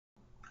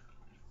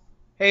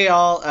Hey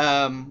y'all,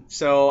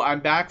 so I'm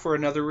back for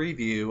another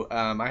review.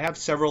 I have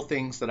several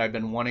things that I've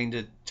been wanting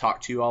to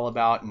talk to you all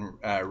about and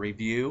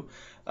review,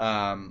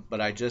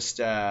 but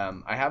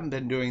I haven't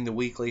been doing the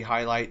weekly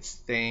highlights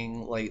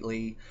thing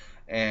lately,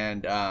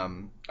 and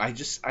I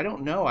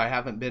don't know, I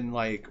haven't been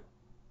like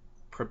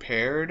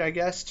prepared, I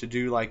guess, to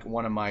do like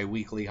one of my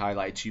weekly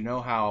highlights. You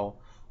know how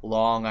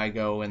long I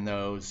go in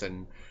those,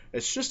 and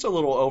it's just a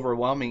little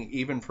overwhelming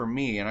even for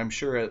me, and I'm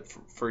sure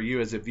for you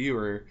as a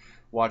viewer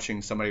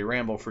watching somebody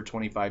ramble for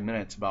 25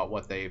 minutes about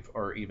what they've,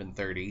 or even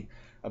 30,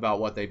 about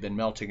what they've been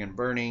melting and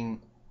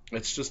burning.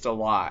 It's just a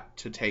lot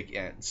to take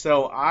in.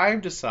 So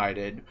I've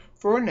decided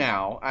for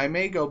now, I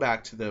may go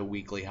back to the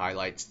weekly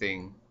highlights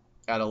thing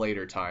at a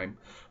later time,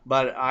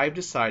 but I've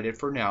decided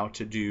for now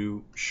to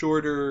do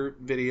shorter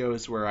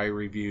videos where I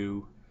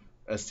review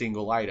a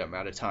single item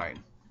at a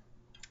time.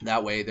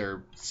 That way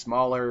they're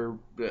smaller,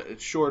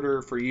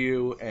 shorter for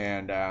you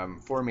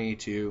and for me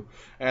too.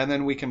 And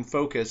then we can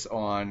focus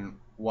on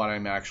what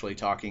I'm actually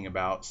talking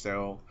about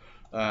so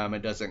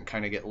it doesn't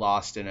kind of get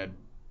lost in a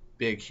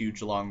big,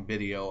 huge, long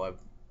video of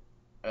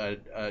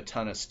a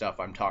ton of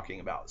stuff I'm talking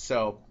about.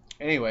 So,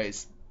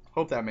 anyways,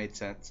 hope that made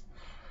sense.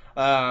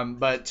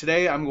 But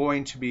today I'm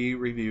going to be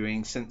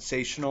reviewing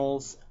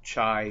Scentsationals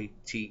Chai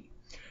Tea.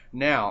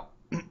 Now,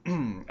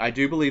 I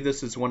do believe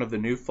this is one of the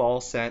new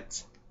fall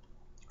scents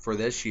for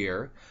this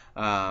year.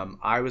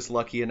 I was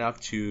lucky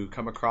enough to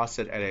come across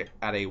it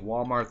at a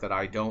Walmart that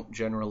I don't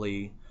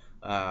generally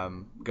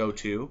go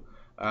to.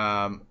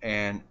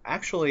 And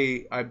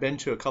actually, I've been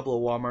to a couple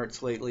of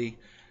Walmarts lately,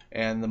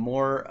 and the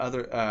more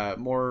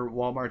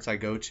Walmarts I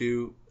go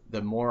to,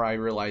 the more I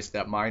realize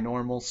that my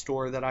normal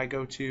store that I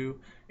go to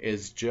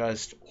is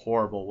just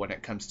horrible when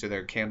it comes to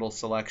their candle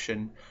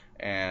selection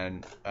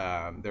and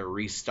their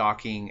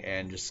restocking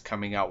and just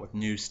coming out with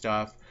new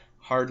stuff.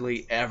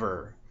 Hardly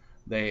ever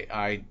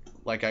I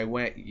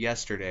went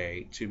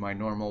yesterday to my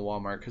normal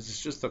Walmart because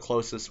it's just the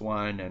closest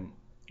one,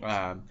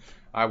 and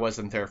I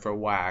wasn't there for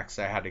wax.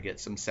 I had to get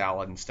some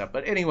salad and stuff.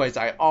 But anyways,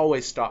 I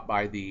always stop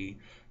by the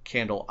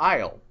candle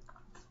aisle,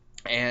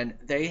 and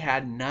they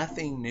had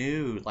nothing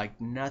new, like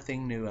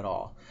nothing new at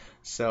all.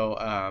 So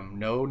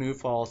no new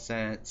fall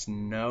scents,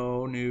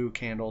 no new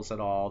candles at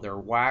all. Their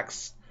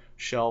wax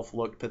shelf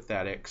looked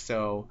pathetic.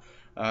 So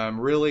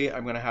really,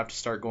 I'm gonna have to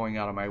start going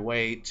out of my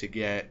way to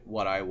get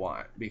what I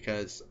want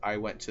because I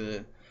went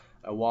to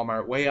a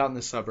Walmart way out in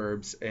the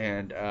suburbs,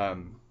 and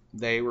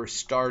they were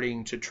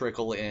starting to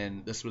trickle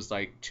in. This was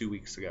like 2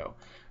 weeks ago,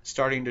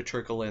 starting to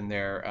trickle in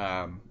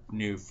their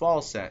new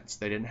fall scents.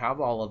 They didn't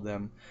have all of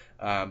them,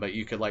 but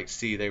you could like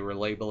see they were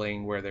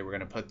labeling where they were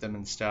going to put them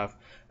and stuff.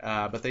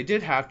 But they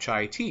did have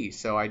chai tea,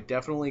 so I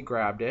definitely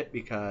grabbed it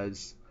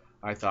because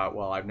I thought,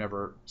 well, I've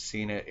never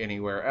seen it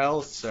anywhere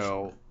else,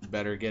 so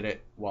better get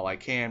it while I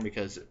can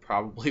because it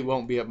probably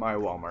won't be at my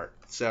Walmart.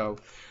 So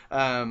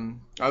I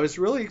was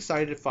really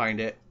excited to find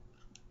it.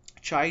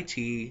 Chai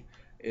tea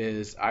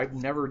is, I've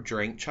never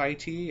drank chai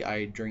tea.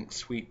 I drink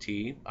sweet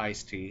tea,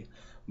 iced tea.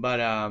 But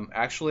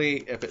actually,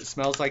 if it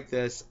smells like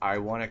this, I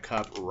want a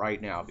cup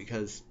right now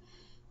because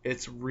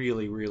it's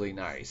really, really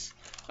nice.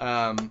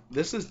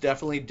 This is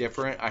definitely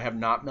different. I have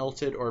not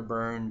melted or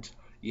burned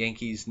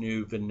Yankee's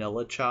new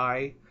vanilla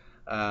chai.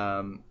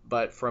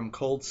 But from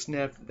Cold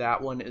Sniff,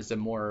 that one is a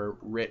more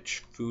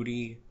rich,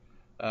 foodie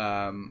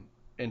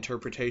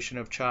interpretation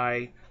of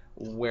chai,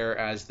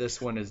 whereas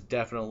this one is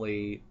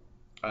definitely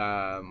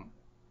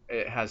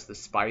it has the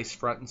spice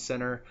front and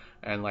center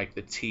and like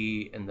the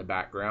tea in the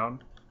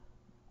background,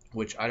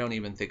 which I don't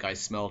even think I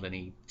smelled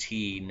any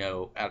tea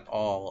note at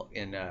all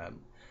in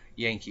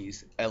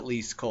Yankees, at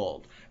least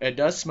cold. It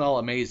does smell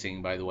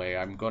amazing, by the way.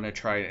 I'm going to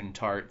try it in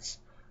tarts,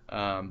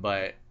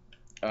 but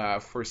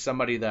for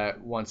somebody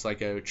that wants like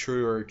a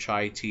truer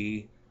chai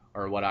tea,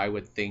 or what I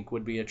would think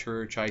would be a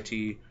truer chai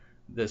tea,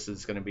 this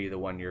is going to be the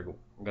one you're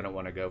going to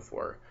want to go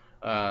for.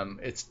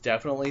 It's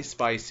definitely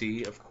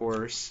spicy, of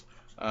course,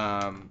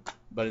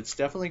 but it's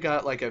definitely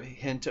got like a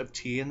hint of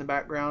tea in the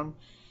background.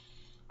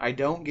 I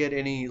don't get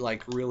any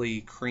like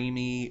really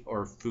creamy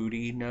or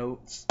foody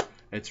notes.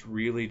 It's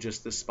really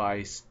just the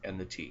spice and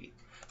the tea.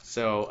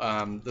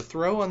 So the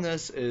throw on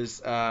this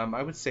is,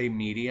 I would say,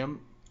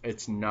 medium.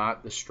 It's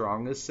not the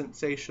strongest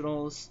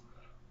Scentsationals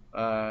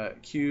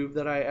cube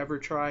that I ever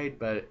tried,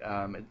 but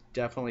it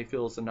definitely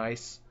fills a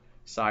nice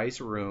size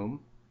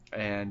room,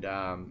 and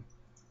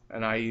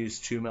I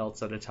use 2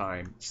 melts at a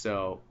time.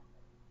 So,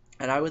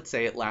 and I would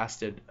say it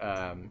lasted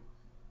a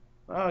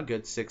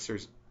good 6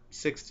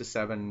 to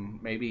 7,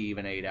 maybe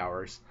even 8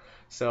 hours.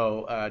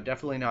 So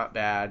definitely not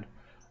bad.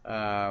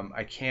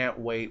 I can't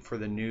wait for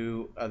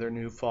the other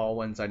new fall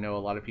ones. I know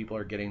a lot of people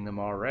are getting them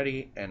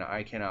already, and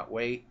I cannot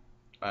wait.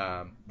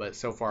 But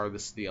so far,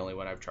 this is the only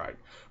one I've tried.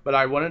 But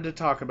I wanted to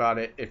talk about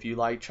it. If you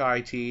like chai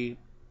tea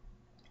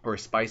or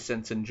spice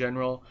scents in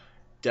general,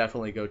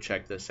 definitely go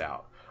check this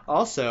out.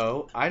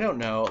 Also, I don't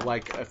know,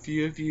 like a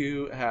few of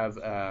you have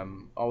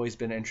always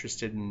been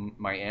interested in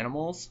my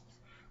animals,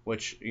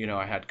 which,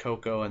 I had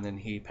Coco and then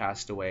he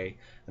passed away.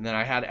 And then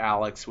I had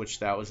Alex, which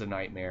that was a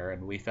nightmare,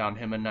 and we found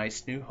him a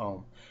nice new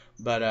home.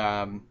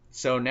 But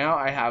so now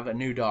I have a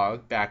new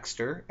dog,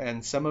 Baxter,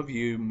 and some of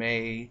you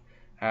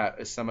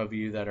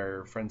that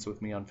are friends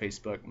with me on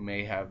Facebook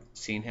may have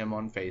seen him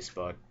on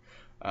Facebook.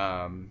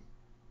 Um,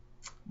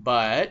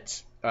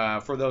 but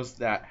for those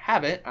that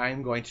haven't,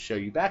 I'm going to show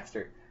you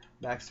Baxter.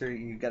 Baxter,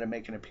 you got to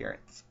make an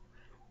appearance.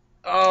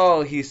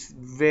 Oh, he's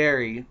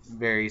very,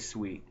 very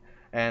sweet.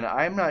 And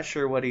I'm not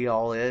sure what he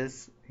all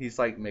is. He's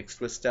like mixed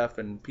with stuff,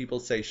 and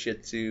people say Shih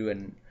Tzu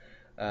and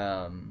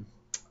um,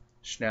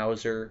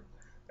 Schnauzer,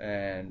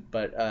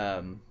 but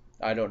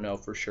I don't know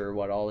for sure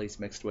what all he's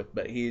mixed with.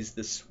 But he's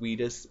the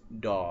sweetest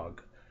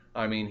dog.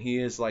 I mean, he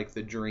is like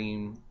the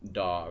dream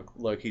dog.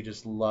 Look, he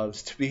just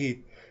loves to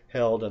be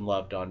held and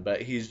loved on.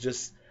 But he's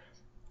just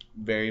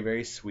very,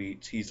 very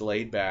sweet. He's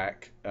laid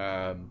back.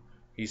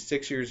 He's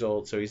 6 years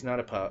old, so he's not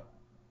a pup,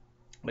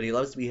 but he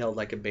loves to be held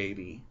like a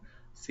baby.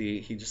 See,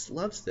 he just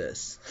loves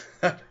this.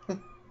 I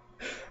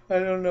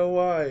don't know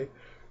why,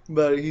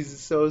 but he's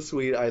so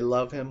sweet. I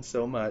love him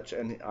so much,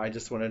 and I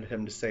just wanted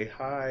him to say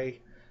hi.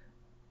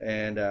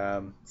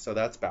 And so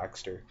that's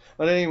Baxter.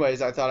 But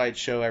anyways, I thought I'd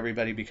show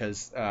everybody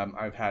because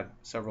I've had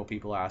several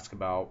people ask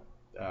about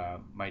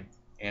my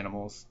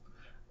animals.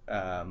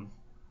 Of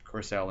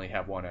course, I only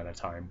have one at a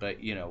time,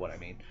 but you know what I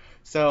mean.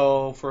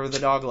 So for the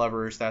dog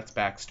lovers, that's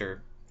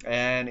Baxter.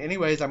 And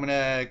anyways, I'm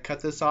gonna cut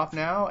this off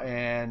now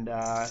and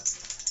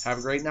have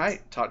a great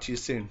night. Talk to you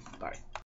soon. Bye.